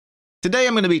Today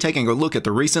I'm going to be taking a look at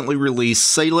the recently released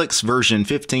Salix version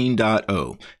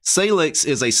 15.0. Salix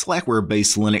is a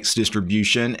Slackware-based Linux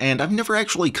distribution, and I've never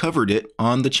actually covered it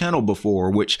on the channel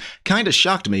before, which kind of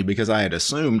shocked me because I had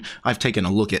assumed I've taken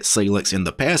a look at Salix in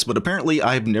the past, but apparently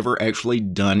I've never actually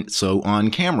done so on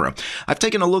camera. I've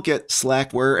taken a look at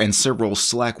Slackware and several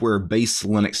Slackware-based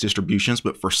Linux distributions,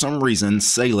 but for some reason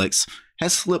Salix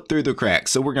has slipped through the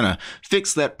cracks. So we're going to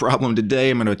fix that problem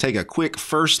today. I'm going to take a quick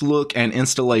first look and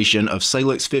installation of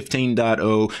Salix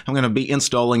 15.0. I'm going to be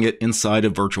installing it inside a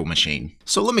virtual machine.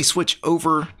 So let me switch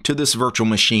over to this virtual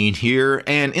machine here,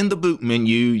 and in the boot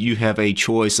menu you have a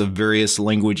choice of various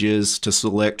languages to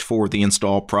select for the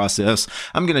install process.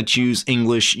 I'm going to choose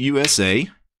English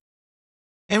USA.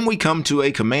 And we come to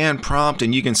a command prompt,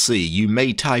 and you can see you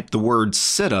may type the word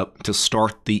setup to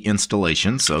start the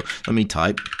installation. So let me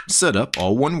type setup,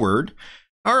 all one word.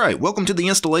 All right, welcome to the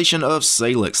installation of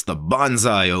Salix, the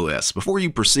Bonsai OS. Before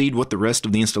you proceed with the rest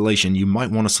of the installation, you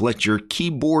might want to select your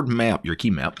keyboard map, your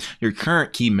key map. Your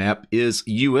current key map is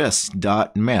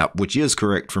us.map, which is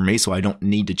correct for me, so I don't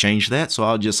need to change that. So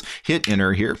I'll just hit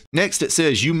enter here. Next, it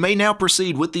says you may now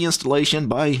proceed with the installation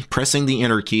by pressing the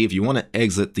enter key. If you want to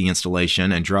exit the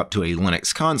installation and drop to a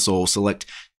Linux console, select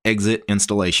exit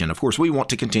installation. Of course, we want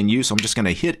to continue, so I'm just going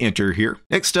to hit enter here.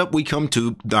 Next up, we come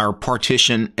to our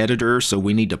partition editor, so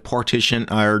we need to partition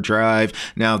our drive.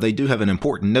 Now, they do have an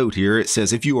important note here. It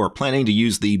says if you are planning to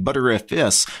use the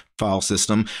ButterFS file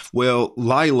system, well,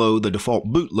 Lilo, the default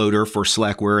bootloader for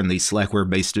Slackware and these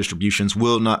Slackware-based distributions,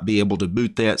 will not be able to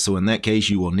boot that. So in that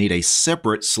case, you will need a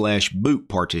separate /boot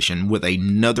partition with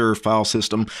another file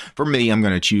system. For me, I'm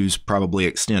going to choose probably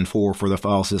extend4 for the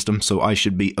file system, so I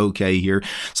should be okay here.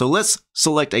 So let's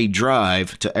select a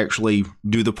drive to actually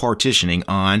do the partitioning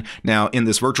on. Now, in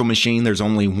this virtual machine, there's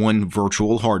only one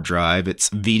virtual hard drive. It's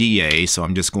VDA, so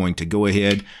I'm just going to go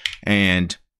ahead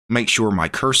and make sure my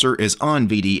cursor is on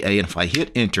VDA, and if I hit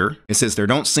enter, it says there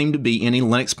don't seem to be any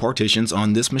Linux partitions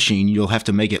on this machine. You'll have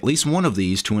to make at least one of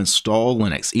these to install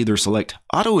Linux. Either select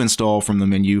auto install from the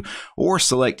menu or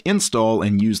select install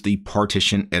and use the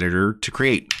partition editor to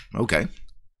create. Okay.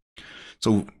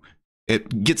 So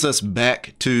it gets us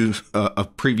back to a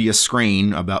previous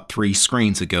screen about 3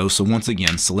 screens ago. So once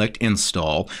again, select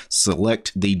install,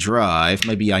 select the drive.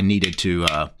 Maybe I needed to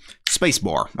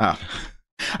spacebar.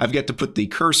 I've got to put the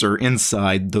cursor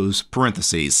inside those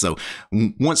parentheses. So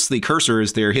once the cursor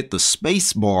is there, hit the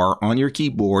space bar on your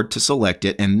keyboard to select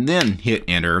it and then hit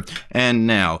enter. And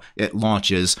now it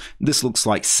launches. This looks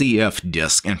like CF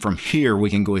disk. And from here,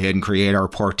 we can go ahead and create our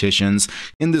partitions.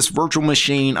 In this virtual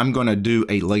machine, I'm going to do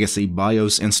a legacy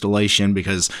BIOS installation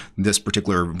because this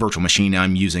particular virtual machine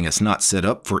I'm using is not set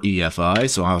up for EFI.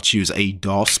 So I'll choose a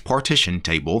DOS partition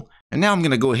table. And now I'm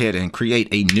going to go ahead and create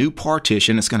a new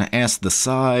partition. It's going to ask the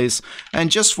size.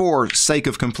 And just for sake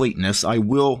of completeness, I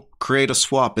will create a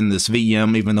swap in this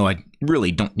VM, even though I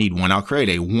really don't need one. I'll create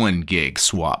a 1 gig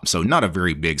swap, so not a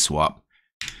very big swap.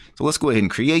 So let's go ahead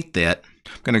and create that.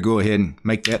 I'm going to go ahead and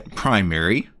make that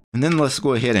primary. And then let's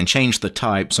go ahead and change the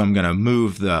type. So I'm going to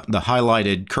move the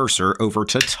highlighted cursor over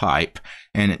to type,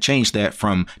 and it changed that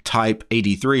from type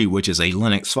 83, which is a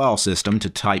Linux file system, to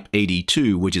type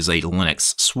 82, which is a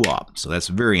Linux swap. So that's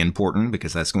very important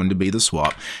because that's going to be the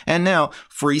swap. And now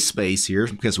free space here,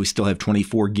 because we still have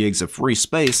 24 gigs of free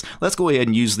space. Let's go ahead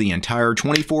and use the entire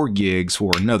 24 gigs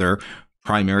for another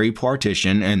primary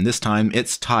partition, and this time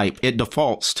its type, it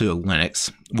defaults to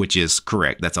Linux, which is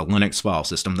correct. That's a Linux file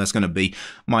system. That's going to be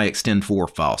my extend4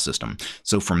 file system.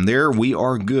 So from there, we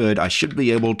are good. I should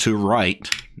be able to write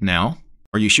now.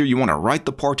 Are you sure you want to write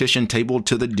the partition table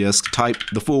to the disk? Type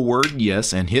the full word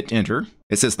yes and hit enter.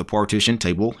 It says the partition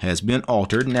table has been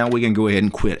altered. Now we can go ahead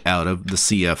and quit out of the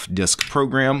CF disk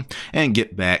program and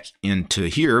get back into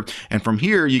here. And from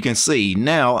here, you can see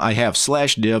now I have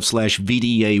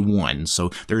 /dev/VDA1. So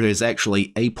there is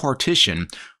actually a partition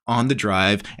on the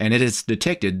drive, and it has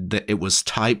detected that it was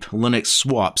type Linux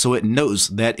swap, so it knows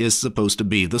that is supposed to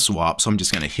be the swap. So I'm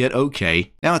just going to hit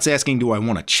OK. Now it's asking, do I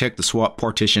want to check the swap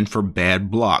partition for bad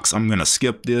blocks? I'm going to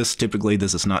skip this. Typically,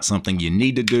 this is not something you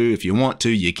need to do. If you want to,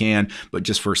 you can, but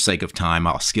just for sake of time,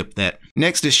 I'll skip that.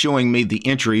 Next is showing me the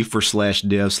entry for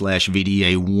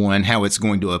 /dev/VDA1, how it's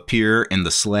going to appear in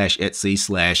the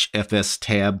 /etc/fs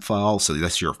tab file. So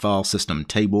that's your file system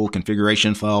table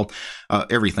configuration file.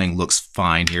 Everything looks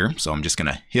fine here. here, so I'm just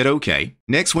going to hit OK.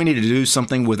 Next, we need to do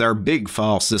something with our big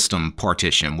file system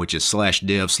partition, which is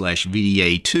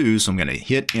 /dev/VDA2, so I'm going to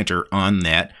hit enter on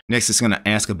that. Next, it's going to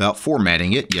ask about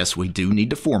formatting it. Yes, we do need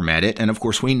to format it, and of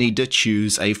course, we need to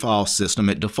choose a file system.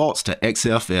 It defaults to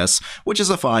XFS, which is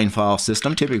a fine file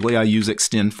system. Typically, I use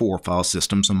Extend4 file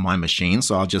systems on my machine,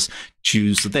 so I'll just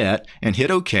choose that and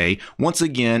hit OK. Once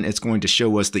again, it's going to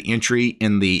show us the entry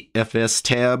in the FS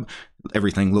tab.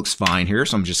 Everything looks fine here,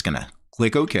 so I'm just going to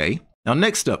click OK. Now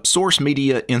next up, source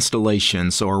media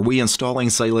installation. So are we installing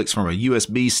Salix from a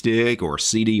USB stick or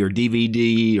CD or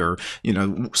DVD or,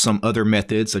 some other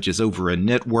method such as over a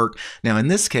network? Now in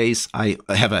this case, I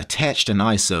have attached an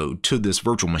ISO to this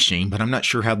virtual machine, but I'm not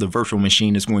sure how the virtual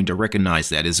machine is going to recognize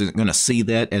that. Is it going to see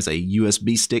that as a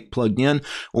USB stick plugged in,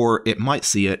 or it might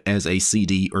see it as a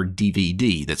CD or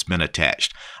DVD that's been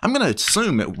attached? I'm going to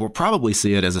assume it will probably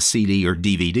see it as a CD or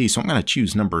DVD, so I'm going to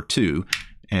choose number 2.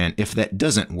 And if that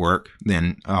doesn't work,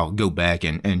 then I'll go back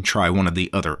and try one of the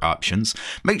other options.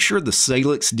 Make sure the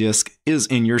Salix disk is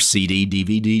in your CD,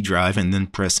 DVD drive, and then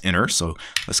press enter. So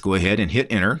let's go ahead and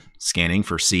hit enter, scanning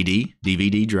for CD,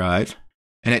 DVD drive.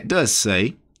 And it does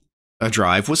say a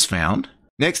drive was found.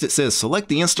 Next, it says select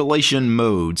the installation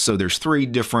mode. So there's 3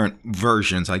 different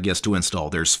versions, I guess, to install.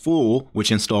 There's full,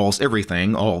 which installs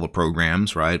everything, all the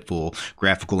programs, right? Full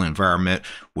graphical environment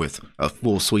with a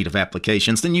full suite of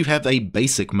applications. Then you have a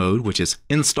basic mode, which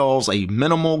installs a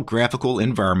minimal graphical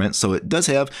environment. So it does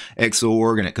have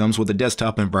Xorg, and it comes with a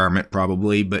desktop environment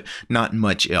probably, but not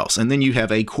much else. And then you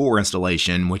have a core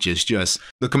installation, which is just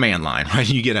the command line, right?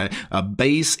 You get a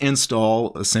base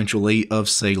install, essentially, of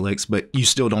Salix, but you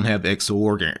still don't have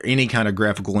Xorg or any kind of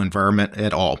graphical environment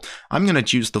at all. I'm going to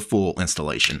choose the full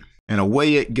installation. And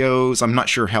away it goes. I'm not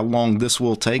sure how long this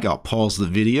will take. I'll pause the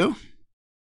video.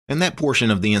 And that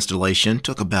portion of the installation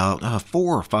took about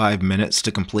 4 or 5 minutes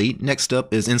to complete. Next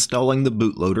up is installing the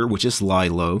bootloader, which is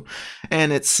Lilo.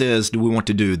 And it says, do we want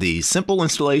to do the simple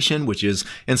installation, which is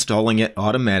installing it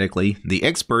automatically, the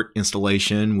expert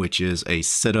installation, which is a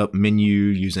setup menu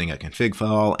using a config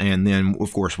file, and then,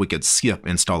 of course, we could skip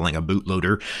installing a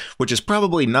bootloader, which is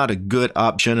probably not a good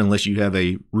option unless you have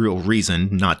a real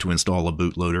reason not to install a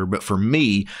bootloader. But for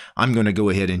me, I'm going to go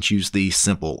ahead and choose the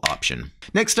simple option.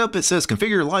 Next up, it says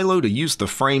configure Lilo to use the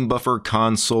frame buffer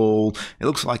console. It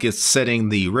looks like it's setting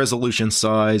the resolution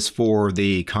size for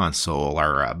the console,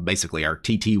 or basically our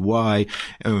TTY.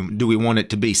 Do we want it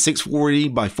to be 640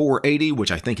 by 480,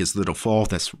 which I think is the default?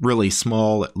 That's really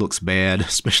small. It looks bad,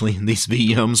 especially in these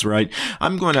VMs, right?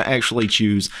 I'm going to actually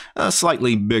choose a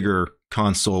slightly bigger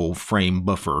console frame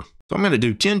buffer. So I'm going to do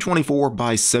 1024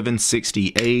 by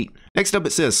 768. Next up,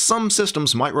 it says some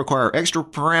systems might require extra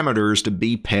parameters to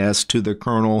be passed to the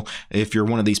kernel. If you're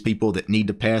one of these people that need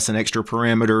to pass an extra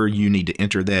parameter, you need to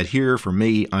enter that here. For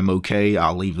me, I'm okay.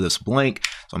 I'll leave this blank.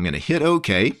 So I'm going to hit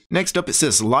OK. Next up, it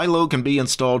says Lilo can be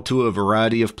installed to a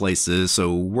variety of places.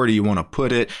 So where do you want to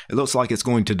put it? It looks like it's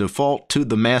going to default to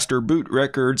the master boot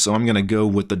record. So I'm going to go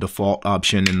with the default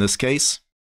option in this case.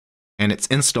 And it's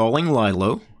installing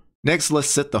Lilo. Next, let's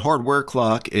set the hardware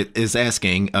clock. It is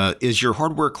asking, is your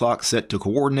hardware clock set to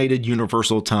coordinated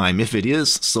universal time? If it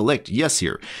is, select yes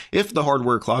here. If the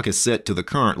hardware clock is set to the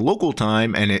current local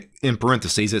time, and in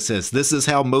parentheses it says this is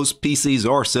how most PCs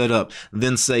are set up,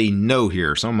 then say no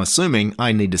here. So I'm assuming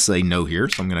I need to say no here,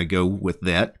 so I'm going to go with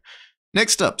that.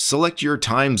 Next up, select your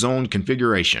time zone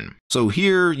configuration. So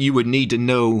here you would need to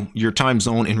know your time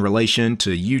zone in relation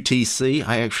to UTC.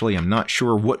 I actually am not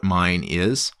sure what mine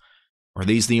is. Are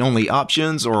these the only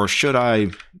options, or should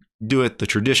I do it the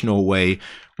traditional way,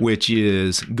 which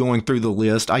is going through the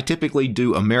list? I typically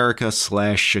do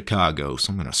America/Chicago.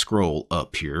 So I'm going to scroll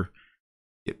up here,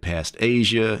 get past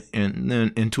Asia, and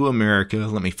then into America.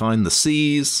 Let me find the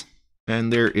C's.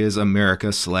 And there is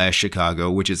America/Chicago,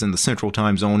 which is in the central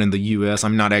time zone in the US.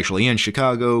 I'm not actually in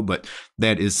Chicago, but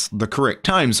that is the correct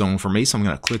time zone for me. So I'm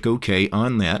going to click OK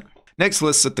on that. Next,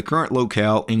 let's set the current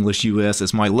locale, English US,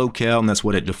 as my locale, and that's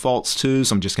what it defaults to.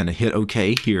 So I'm just going to hit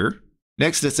OK here.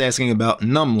 Next, it's asking about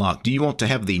numlock. Do you want to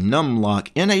have the numlock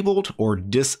enabled or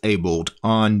disabled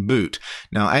on boot?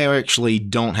 Now, I actually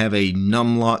don't have a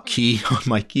numlock key on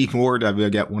my keyboard.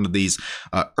 I've got one of these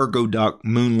ErgoDock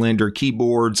Moonlander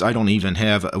keyboards. I don't even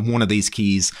have one of these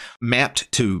keys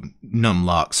mapped to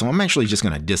numlock. So I'm actually just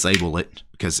going to disable it,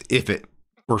 because if it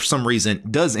for some reason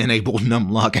does enable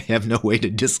numlock, I have no way to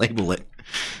disable it.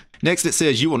 Next, it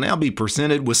says you will now be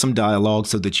presented with some dialogue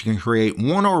so that you can create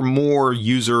one or more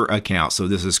user accounts. So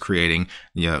this is creating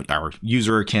our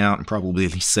user account and probably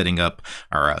setting up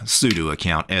our sudo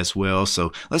account as well.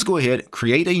 So let's go ahead,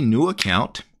 create a new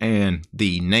account, and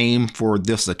the name for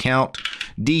this account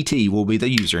DT will be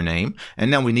the username.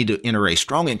 And now we need to enter a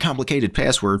strong and complicated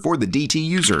password for the DT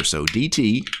user. So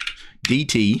DT.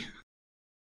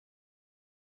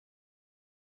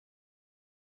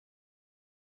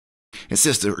 It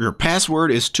says that your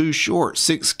password is too short,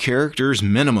 6 characters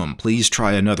minimum. Please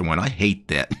try another one. I hate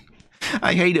that.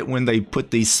 I hate it when they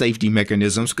put these safety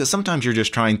mechanisms, because sometimes you're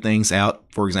just trying things out,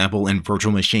 for example, in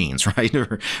virtual machines, right?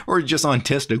 Or just on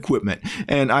test equipment.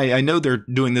 And I know they're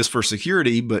doing this for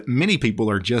security, but many people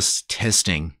are just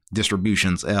testing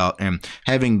distributions out, and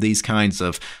having these kinds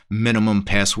of minimum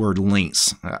password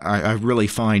links, I really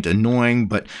find annoying,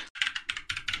 but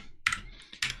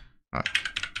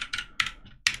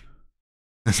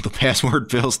the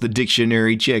password fails the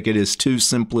dictionary check. It is too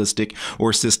simplistic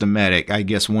or systematic. I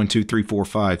guess 1, 2, 3, 4,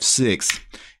 5, 6.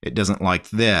 It doesn't like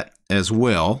that as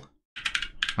well.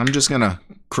 I'm just going to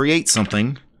create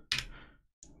something,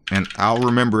 and I'll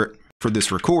remember it for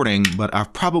this recording, but I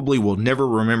probably will never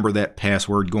remember that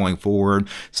password going forward.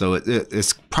 So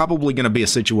it's probably going to be a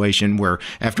situation where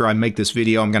after I make this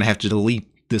video, I'm going to have to delete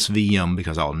this VM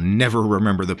because I'll never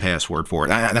remember the password for it.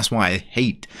 That's why I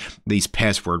hate these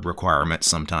password requirements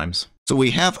sometimes. So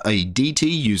we have a DT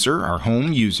user, our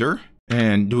home user,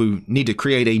 and do we need to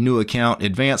create a new account?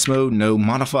 Advanced mode, no.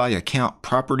 Modify account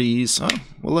properties. Oh,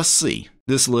 well, let's see.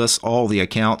 This lists all the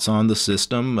accounts on the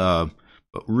system, but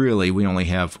really we only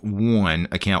have one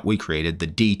account we created, the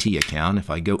DT account. If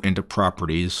I go into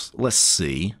properties, let's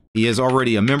see. He is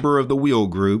already a member of the wheel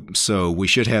group, so we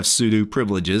should have sudo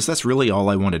privileges. That's really all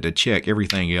I wanted to check.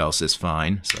 Everything else is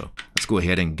fine. So let's go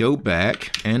ahead and go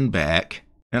back and back.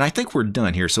 And I think we're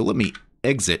done here. So let me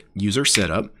exit user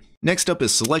setup. Next up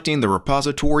is selecting the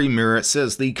repository mirror. It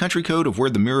says the country code of where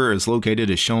the mirror is located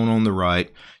is shown on the right.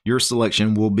 Your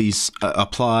selection will be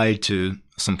applied to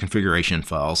some configuration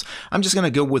files. I'm just going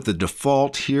to go with the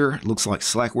default here. It looks like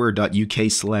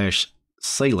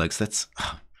slackware.uk/Salix. That's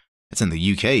in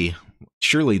the UK.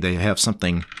 Surely they have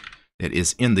something that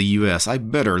is in the US. I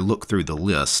better look through the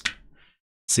list.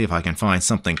 See if I can find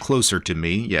something closer to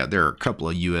me. Yeah, there are a couple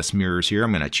of US mirrors here.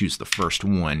 I'm going to choose the first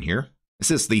one here. It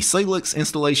says the Salix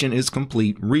installation is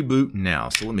complete. Reboot now.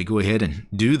 So let me go ahead and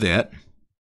do that.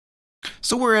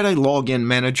 So we're at a login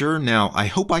manager. Now, I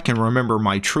hope I can remember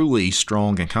my truly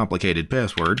strong and complicated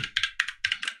password.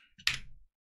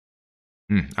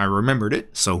 I remembered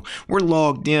it, so we're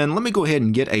logged in. Let me go ahead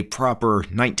and get a proper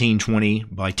 1920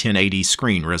 by 1080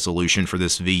 screen resolution for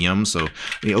this VM. So let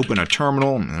me open a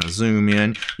terminal and zoom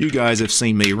in. You guys have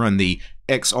seen me run the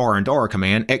XR&R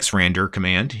command, xrandr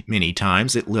command, many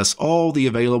times. It lists all the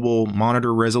available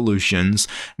monitor resolutions.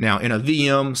 Now, in a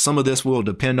VM, some of this will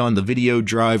depend on the video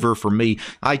driver. For me,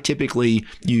 I typically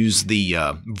use the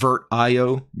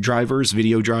VirtIO drivers,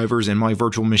 video drivers in my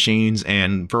virtual machines,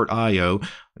 and VirtIO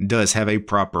does have a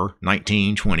proper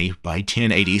 1920 by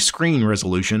 1080 screen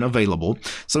resolution available.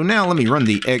 So now let me run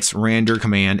the xrandr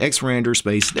command, xrandr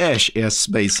space -s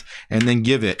space, and then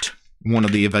give it one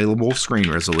of the available screen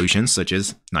resolutions, such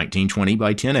as 1920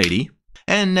 by 1080.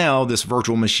 And now this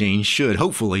virtual machine should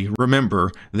hopefully remember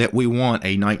that we want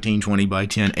a 1920 by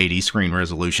 1080 screen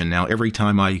resolution now every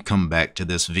time I come back to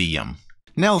this VM.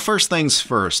 Now, first things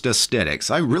first, aesthetics.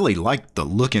 I really like the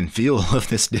look and feel of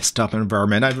this desktop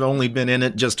environment. I've only been in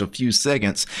it just a few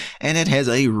seconds, and it has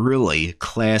a really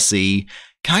classy,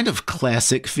 kind of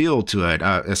classic feel to it,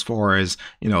 as far as,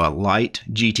 you know, a light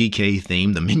GTK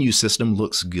theme. The menu system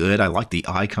looks good. I like the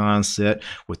icon set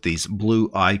with these blue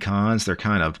icons. They're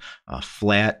kind of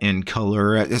flat in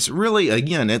color. It's really,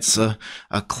 again, it's a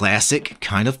classic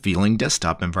kind of feeling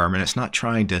desktop environment. It's not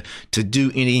trying to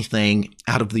do anything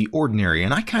out of the ordinary,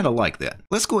 and I kind of like that.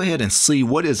 Let's go ahead and see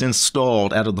what is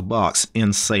installed out of the box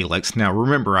in Salix. Now,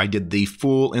 remember, I did the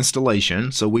full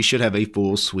installation, so we should have a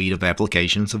full suite of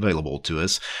applications available to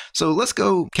us. So let's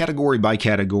go category by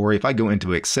category. If I go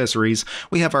into accessories,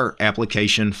 we have our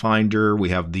application finder, we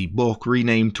have the bulk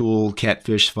rename tool,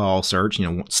 catfish file search,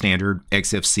 you know, standard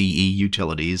XFCE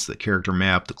utilities, the character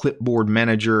map, the clipboard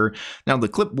manager. Now the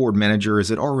clipboard manager, is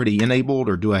it already enabled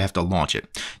or do I have to launch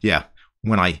it? Yeah.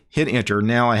 When I hit enter,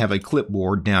 now I have a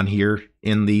clipboard down here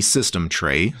in the system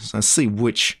tray. So let's see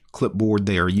which clipboard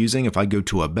they are using. If I go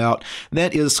to About,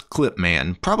 that is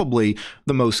Clipman, probably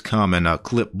the most common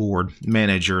clipboard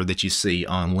manager that you see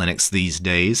on Linux these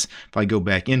days. If I go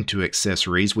back into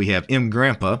accessories, we have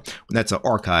mgrandpa. That's an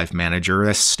archive manager.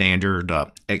 That's standard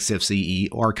XFCE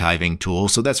archiving tool.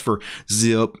 So that's for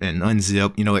zip and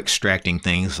unzip, you know, extracting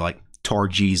things like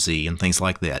tar-gz and things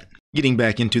like that. Getting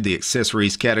back into the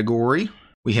accessories category,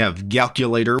 We have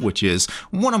Calculator, which is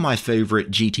one of my favorite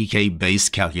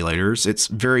GTK-based calculators. It's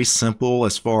very simple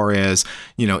as far as,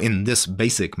 in this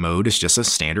basic mode, it's just a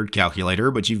standard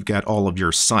calculator, but you've got all of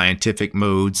your scientific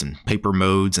modes and paper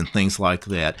modes and things like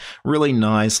that. Really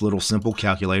nice little simple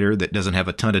calculator that doesn't have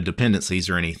a ton of dependencies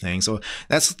or anything. So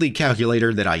that's the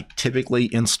calculator that I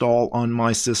typically install on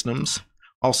my systems.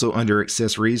 Also under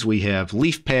accessories, we have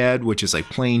LeafPad, which is a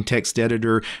plain text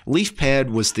editor. LeafPad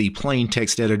was the plain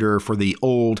text editor for the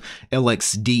old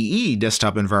LXDE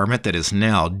desktop environment that is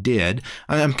now dead.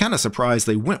 I'm kind of surprised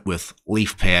they went with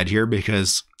LeafPad here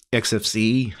because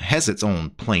XFCE has its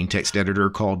own plain text editor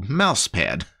called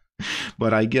Mousepad.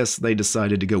 But I guess they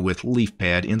decided to go with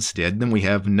LeafPad instead. Then we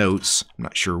have Notes. I'm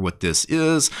not sure what this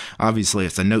is. Obviously,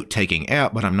 it's a note-taking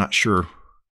app, but I'm not sure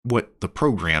what the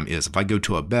program is. If I go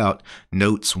to About,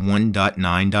 Notes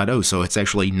 1.9.0, so it's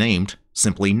actually named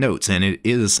simply Notes, and it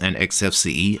is an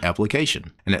XFCE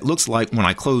application. And it looks like when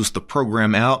I close the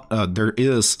program out, there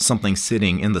is something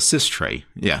sitting in the sys tray.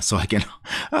 Yeah, so I can,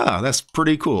 that's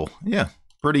pretty cool. Yeah,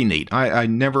 pretty neat. I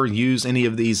never use any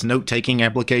of these note-taking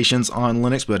applications on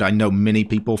Linux, but I know many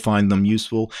people find them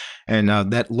useful, and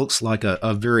that looks like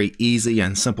a very easy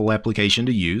and simple application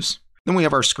to use. Then we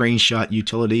have our screenshot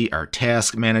utility, our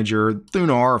task manager.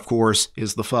 Thunar, of course,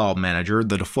 is the file manager,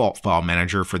 the default file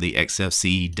manager for the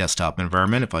XFCE desktop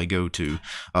environment. If I go to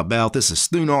About, this is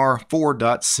Thunar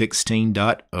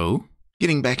 4.16.0.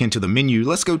 Getting back into the menu,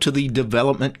 let's go to the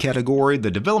development category.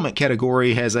 The development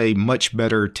category has a much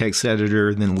better text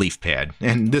editor than LeafPad,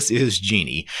 and this is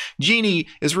Genie. Genie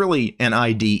is really an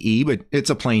IDE, but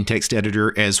it's a plain text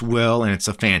editor as well, and it's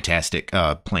a fantastic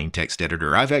plain text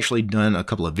editor. I've actually done a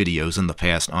couple of videos in the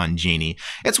past on Genie.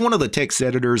 It's one of the text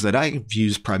editors that I've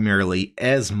used primarily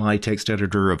as my text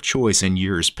editor of choice in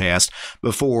years past,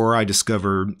 before I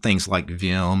discovered things like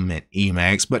Vim and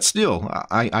Emacs, but still,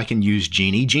 I can use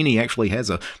Genie. Genie actually has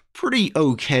a pretty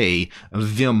okay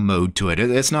Vim mode to it.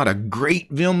 It's not a great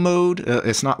Vim mode.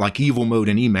 It's not like evil mode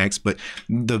in Emacs, but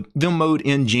the Vim mode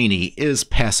in Genie is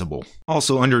passable.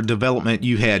 Also under development,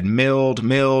 you had Meld.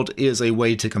 Meld is a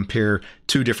way to compare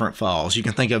two different files. You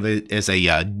can think of it as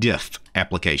a diff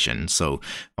application. So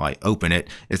if I open it,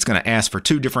 it's going to ask for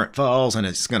two different files, and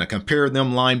it's going to compare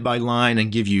them line by line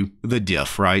and give you the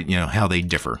diff, right? How they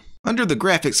differ. Under the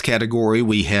graphics category,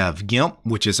 we have GIMP,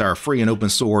 which is our free and open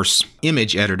source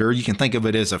image editor. You can think of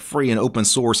it as a free and open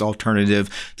source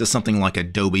alternative to something like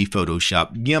Adobe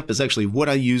Photoshop. GIMP is actually what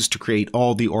I use to create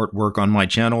all the artwork on my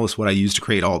channel. It's what I use to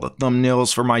create all the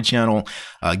thumbnails for my channel.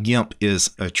 GIMP is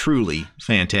a truly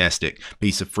fantastic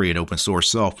piece of free and open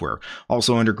source software.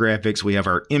 Also under graphics, we have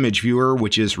our image viewer,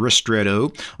 which is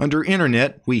Ristretto. Under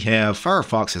internet, we have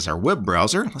Firefox as our web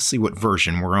browser. Let's see what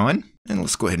version we're on. And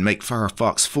let's go ahead and make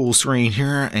Firefox full screen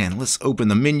here, and let's open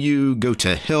the menu, go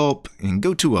to Help, and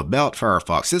go to About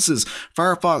Firefox. This is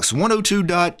Firefox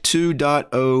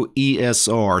 102.2.0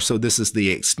 ESR, so this is the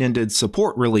extended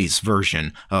support release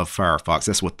version of Firefox.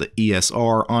 That's what the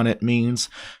ESR on it means.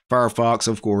 Firefox,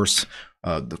 of course,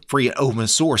 the free and open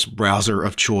source browser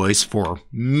of choice for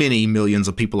many millions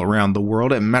of people around the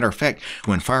world. As a matter of fact,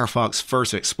 when Firefox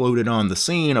first exploded on the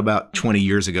scene about 20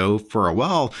 years ago, for a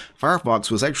while,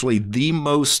 Firefox was actually the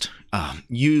most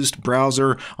used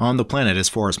browser on the planet as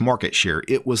far as market share.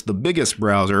 It was the biggest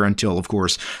browser until, of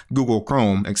course, Google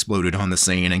Chrome exploded on the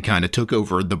scene and kind of took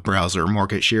over the browser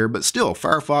market share. But still,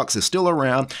 Firefox is still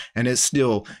around, and it's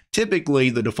still typically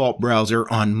the default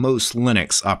browser on most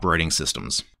Linux operating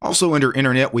systems. Also under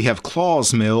internet, we have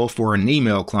Clausemail for an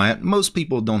email client. Most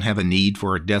people don't have a need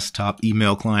for a desktop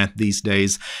email client these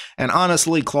days. And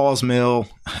honestly, Clausemail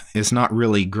is not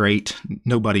really great.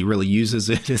 Nobody really uses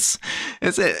it.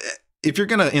 If you're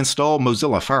going to install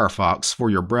Mozilla Firefox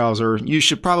for your browser, you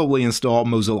should probably install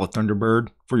Mozilla Thunderbird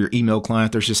for your email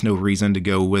client. There's just no reason to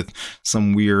go with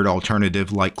some weird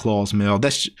alternative like Clausemail.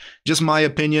 That's just my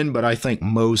opinion, but I think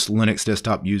most Linux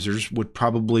desktop users would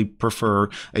probably prefer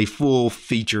a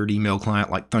full-featured email client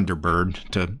like Thunderbird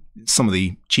to some of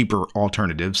the cheaper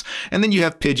alternatives. And then you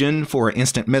have Pigeon for an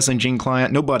instant messaging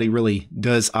client. Nobody really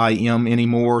does IM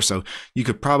anymore, so you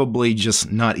could probably just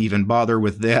not even bother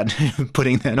with that,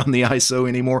 putting that on the ISO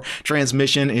anymore.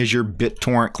 Transmission is your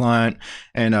BitTorrent client,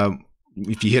 and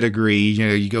if you hit agree,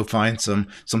 you go find some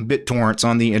BitTorrents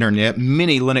on the internet.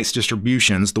 Many Linux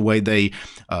distributions, the way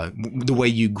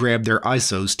you grab their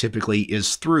ISOs typically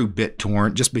is through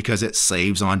BitTorrent, just because it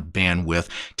saves on bandwidth.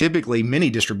 Typically, many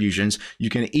distributions, you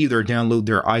can either download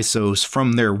their ISOs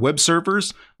from their web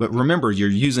servers, but remember, you're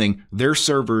using their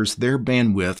servers, their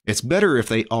bandwidth. It's better if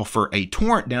they offer a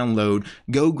torrent download.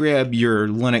 Go grab your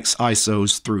Linux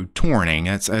ISOs through torrenting.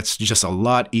 That's just a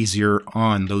lot easier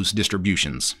on those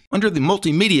distributions. Under the the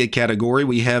multimedia category,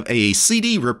 we have a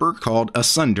CD ripper called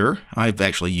Asunder. I've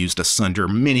actually used Asunder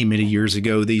many, many years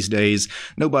ago. These days,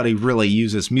 nobody really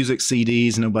uses music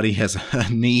CDs. Nobody has a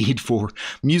need for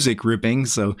music ripping.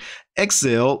 So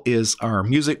XL is our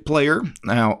music player.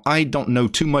 Now, I don't know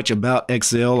too much about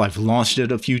XL. I've launched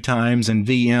it a few times in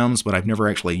VMs, but I've never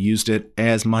actually used it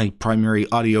as my primary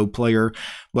audio player.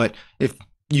 But if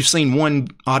you've seen one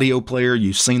audio player,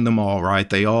 you've seen them all, right?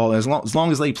 They all, as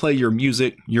long as they play your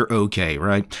music, you're okay,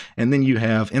 right? And then you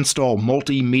have install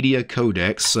multimedia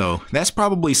codecs. So that's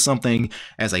probably something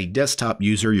as a desktop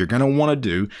user you're going to want to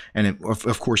do. And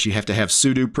of course, you have to have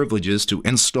sudo privileges to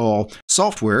install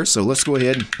software. So let's go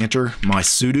ahead and enter my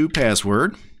sudo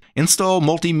password. Install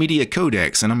multimedia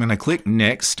codecs, and I'm going to click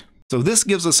next. So this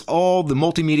gives us all the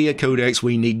multimedia codecs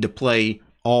we need to play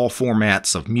all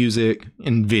formats of music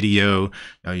and video,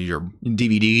 your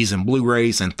DVDs and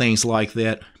Blu-rays and things like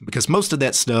that, because most of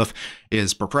that stuff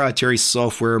is proprietary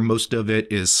software. Most of it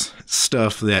is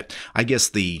stuff that I guess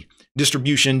the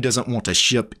distribution doesn't want to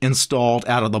ship installed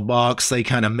out of the box. They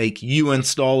kind of make you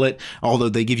install it, although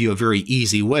they give you a very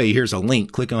easy way. Here's a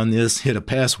link, click on this, hit a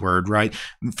password, right?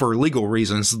 For legal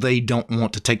reasons, they don't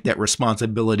want to take that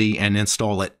responsibility and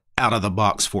install it out of the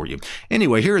box for you.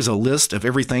 Anyway, here is a list of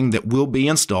everything that will be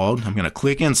installed. I'm going to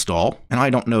click install, and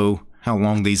I don't know how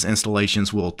long these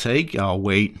installations will take. I'll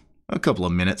wait a couple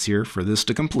of minutes here for this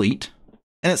to complete.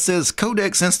 And it says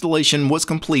codecs installation was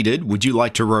completed. Would you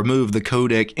like to remove the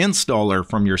codec installer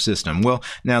from your system? Well,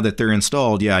 now that they're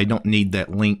installed, yeah, I don't need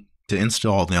that link to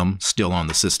install them still on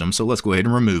the system. So let's go ahead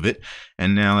and remove it.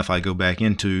 And now if I go back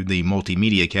into the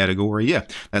multimedia category, yeah,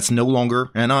 that's no longer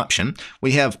an option.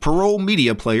 We have Parole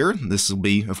Media Player. This will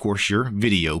be, of course, your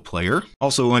video player.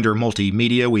 Also under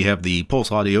multimedia, we have the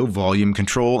Pulse Audio Volume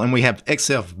Control, and we have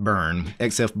XF Burn.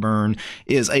 XF Burn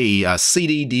is a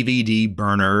CD DVD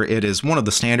burner. It is one of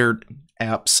the standard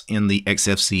apps in the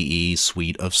XFCE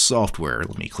suite of software.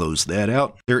 Let me close that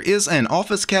out. There is an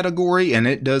Office category, and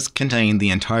it does contain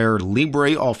the entire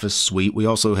LibreOffice suite. We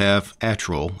also have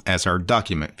Atril as our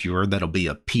document viewer. That'll be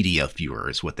a PDF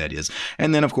viewer is what that is.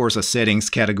 And then, of course, a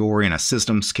settings category and a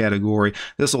systems category.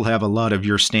 This will have a lot of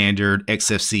your standard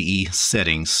XFCE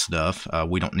settings stuff.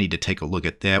 We don't need to take a look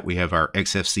at that. We have our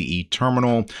XFCE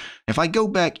terminal. If I go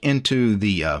back into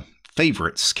the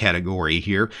favorites category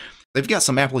here, they've got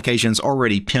some applications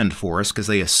already pinned for us because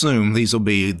they assume these will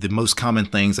be the most common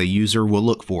things a user will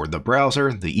look for. The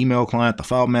browser, the email client, the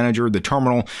file manager, the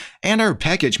terminal, and our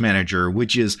package manager,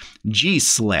 which is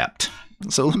gslapt.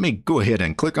 So let me go ahead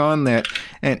and click on that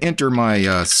and enter my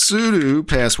sudo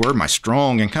password, my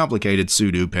strong and complicated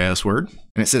sudo password.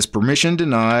 And it says permission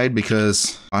denied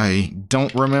because I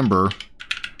don't remember.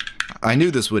 I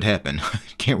knew this would happen. I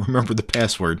can't remember the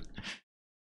password.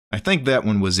 I think that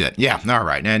one was it. Yeah, all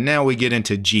right. And now we get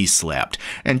into gslapt.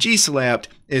 And gslapt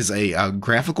is a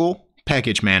graphical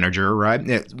package manager, right?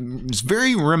 It's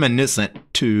very reminiscent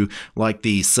to like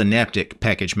the Synaptic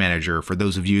package manager. For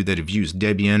those of you that have used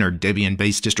Debian or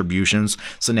Debian-based distributions,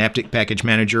 Synaptic package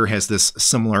manager has this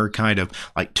similar kind of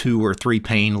like 2 or 3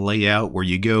 pane layout where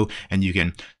you go and you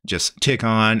can just tick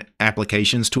on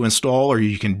applications to install, or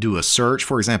you can do a search.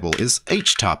 For example, is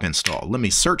HTOP installed? Let me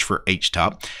search for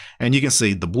HTOP, and you can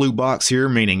see the blue box here,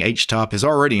 meaning HTOP is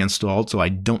already installed, so I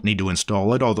don't need to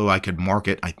install it, although I could mark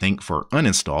it, I think, for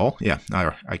uninstall. Yeah,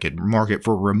 I could mark it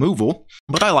for removal,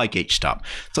 but I like HTOP.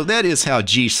 So that is how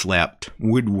gslapt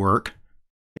would work.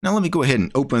 Now let me go ahead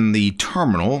and open the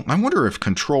terminal. I wonder if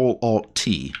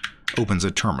Control-Alt-T opens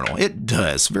a terminal. It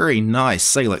does. Very nice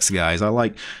Salix, guys. I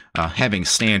like having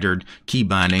standard key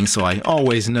binding, so I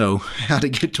always know how to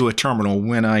get to a terminal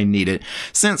when I need it.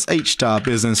 Since HTOP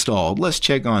is installed, let's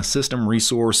check on system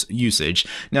resource usage.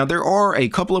 Now, there are a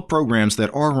couple of programs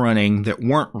that are running that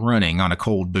weren't running on a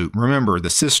cold boot. Remember, the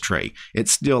sys tray, it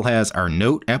still has our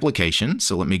Note application,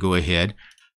 so let me go ahead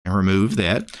and remove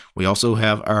that. We also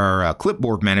have our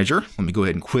clipboard manager. Let me go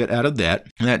ahead and quit out of that.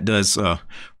 And that does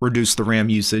reduce the RAM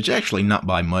usage, actually not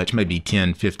by much, maybe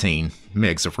 10, 15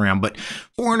 megs of RAM, but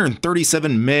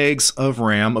 437 megs of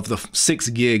RAM of the 6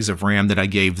 gigs of RAM that I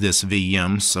gave this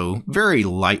VM. So very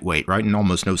lightweight, right? And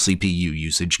almost no CPU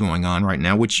usage going on right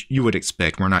now, which you would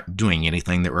expect. We're not doing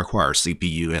anything that requires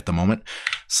CPU at the moment.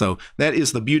 So that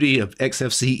is the beauty of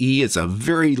XFCE. It's a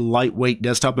very lightweight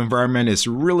desktop environment. It's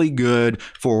really good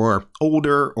for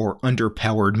older or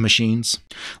underpowered machines.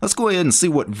 Let's go ahead and see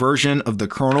what version of the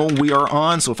kernel we are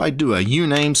on. So if I do a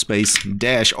uname space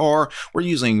 -r, we're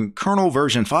using kernel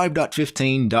version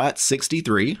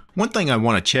 5.15.63. One thing I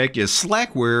want to check is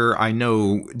Slackware, I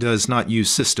know, does not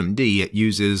use systemd. It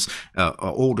uses an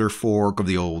older fork of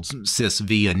the old sysv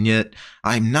init.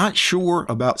 I'm not sure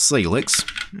about Salix.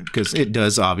 because it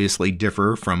does obviously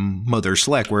differ from mother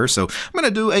Slackware. So I'm going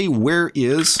to do a where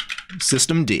is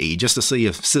systemd just to see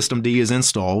if systemd is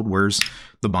installed. Where's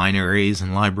the binaries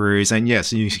and libraries? And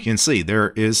yes, you can see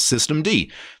there is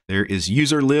systemd. There is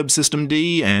userlib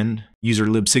systemd and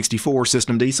userlib64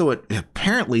 systemd. So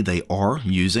apparently they are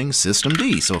using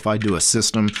systemd. So if I do a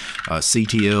system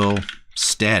ctl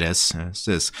status, it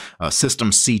says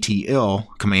systemctl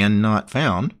command not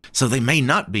found. So they may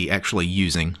not be actually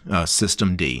using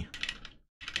systemd.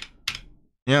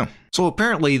 Yeah. So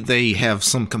apparently they have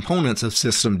some components of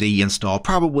systemd installed,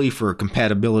 probably for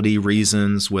compatibility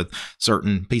reasons with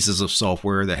certain pieces of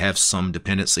software that have some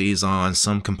dependencies on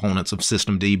some components of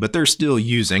systemd, but they're still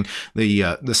using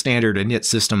the standard init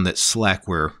system that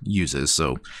Slackware uses.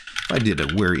 So if I did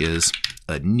a where is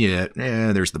init,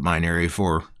 there's the binary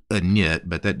for init,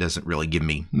 but that doesn't really give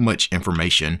me much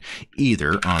information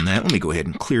either on that. Let me go ahead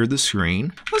and clear the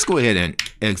screen. Let's go ahead and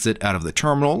exit out of the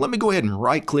terminal. Let me go ahead and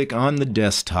right click on the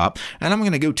desktop, and I'm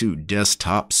going to go to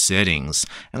desktop settings,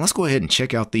 and let's go ahead and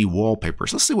check out the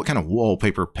wallpapers. Let's see what kind of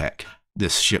wallpaper pack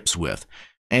this ships with.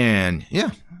 And yeah,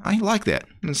 I like that.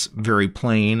 It's very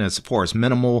plain as far as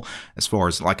minimal, as far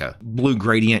as like a blue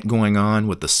gradient going on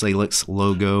with the Salix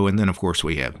logo. And then of course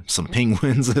we have some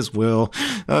penguins as well.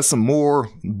 Some more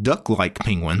duck-like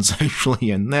penguins actually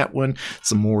in that one.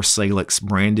 Some more Salix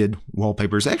branded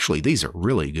wallpapers. Actually, these are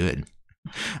really good.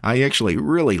 I actually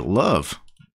really love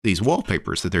these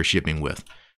wallpapers that they're shipping with.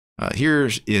 Here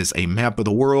is a map of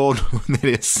the world that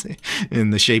is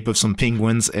in the shape of some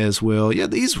penguins as well. Yeah,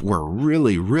 these were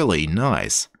really, really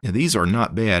nice. Yeah, these are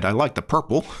not bad. I like the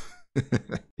purple.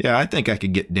 Yeah, I think I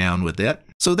could get down with that.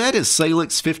 So that is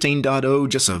Salix 15.0,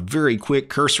 just a very quick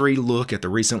cursory look at the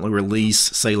recently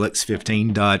released Salix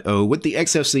 15.0 with the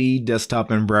XFCE desktop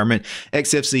environment.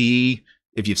 XFCE,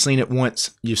 if you've seen it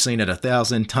once, you've seen it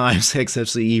 1,000 times.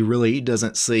 XFCE really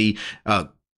doesn't see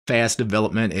fast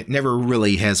development. It never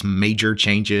really has major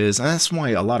changes. And that's why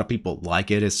a lot of people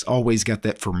like it. It's always got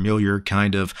that familiar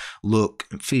kind of look,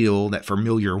 feel, that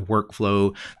familiar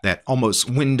workflow, that almost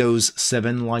Windows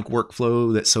 7-like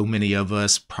workflow that so many of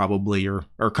us probably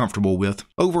are comfortable with.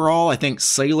 Overall, I think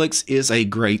Salix is a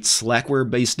great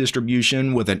Slackware-based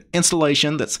distribution with an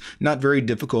installation that's not very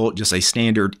difficult, just a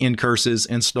standard ncurses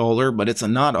installer, but it's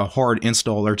not a hard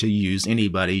installer to use.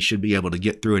 Anybody should be able to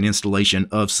get through an installation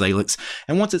of Salix.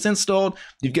 And once it's installed,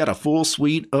 you've got a full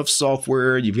suite of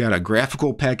software, you've got a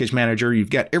graphical package manager, you've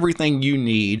got everything you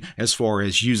need as far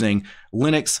as using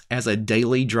Linux as a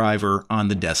daily driver on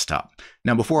the desktop.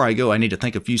 Now, before I go, I need to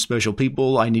thank a few special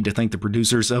people. I need to thank the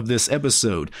producers of this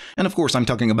episode. And of course, I'm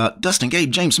talking about Dustin,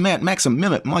 Gabe, James, Matt, Maxim,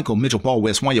 Mimit, Michael, Mitchell, Paul,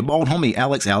 West, Wanya, Bald, Homie,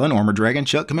 Alex, Alan, Armor Dragon,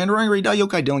 Chuck, Commander Angry,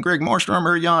 Dayokai, Dylan, Greg,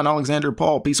 Marstrom, Jan, Alexander,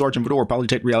 Paul, Peace, Arch, and Fedor,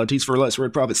 Polytech Realities for Less,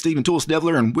 Red Prophet, Steven, Tools,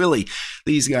 Devler, and Willie.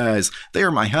 These guys, they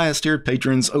are my highest tiered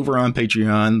patrons over on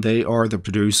Patreon. They are the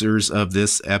producers of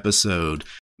this episode.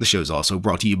 The show is also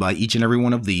brought to you by each and every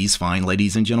one of these fine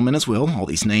ladies and gentlemen as well. All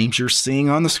these names you're seeing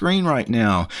on the screen right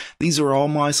now. These are all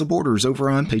my supporters over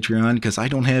on Patreon because I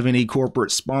don't have any corporate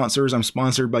sponsors. I'm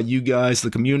sponsored by you guys, the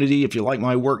community. If you like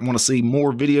my work and want to see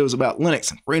more videos about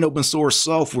Linux and free and open source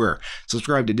software,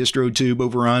 subscribe to DistroTube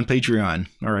over on Patreon.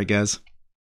 All right, guys.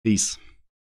 Peace.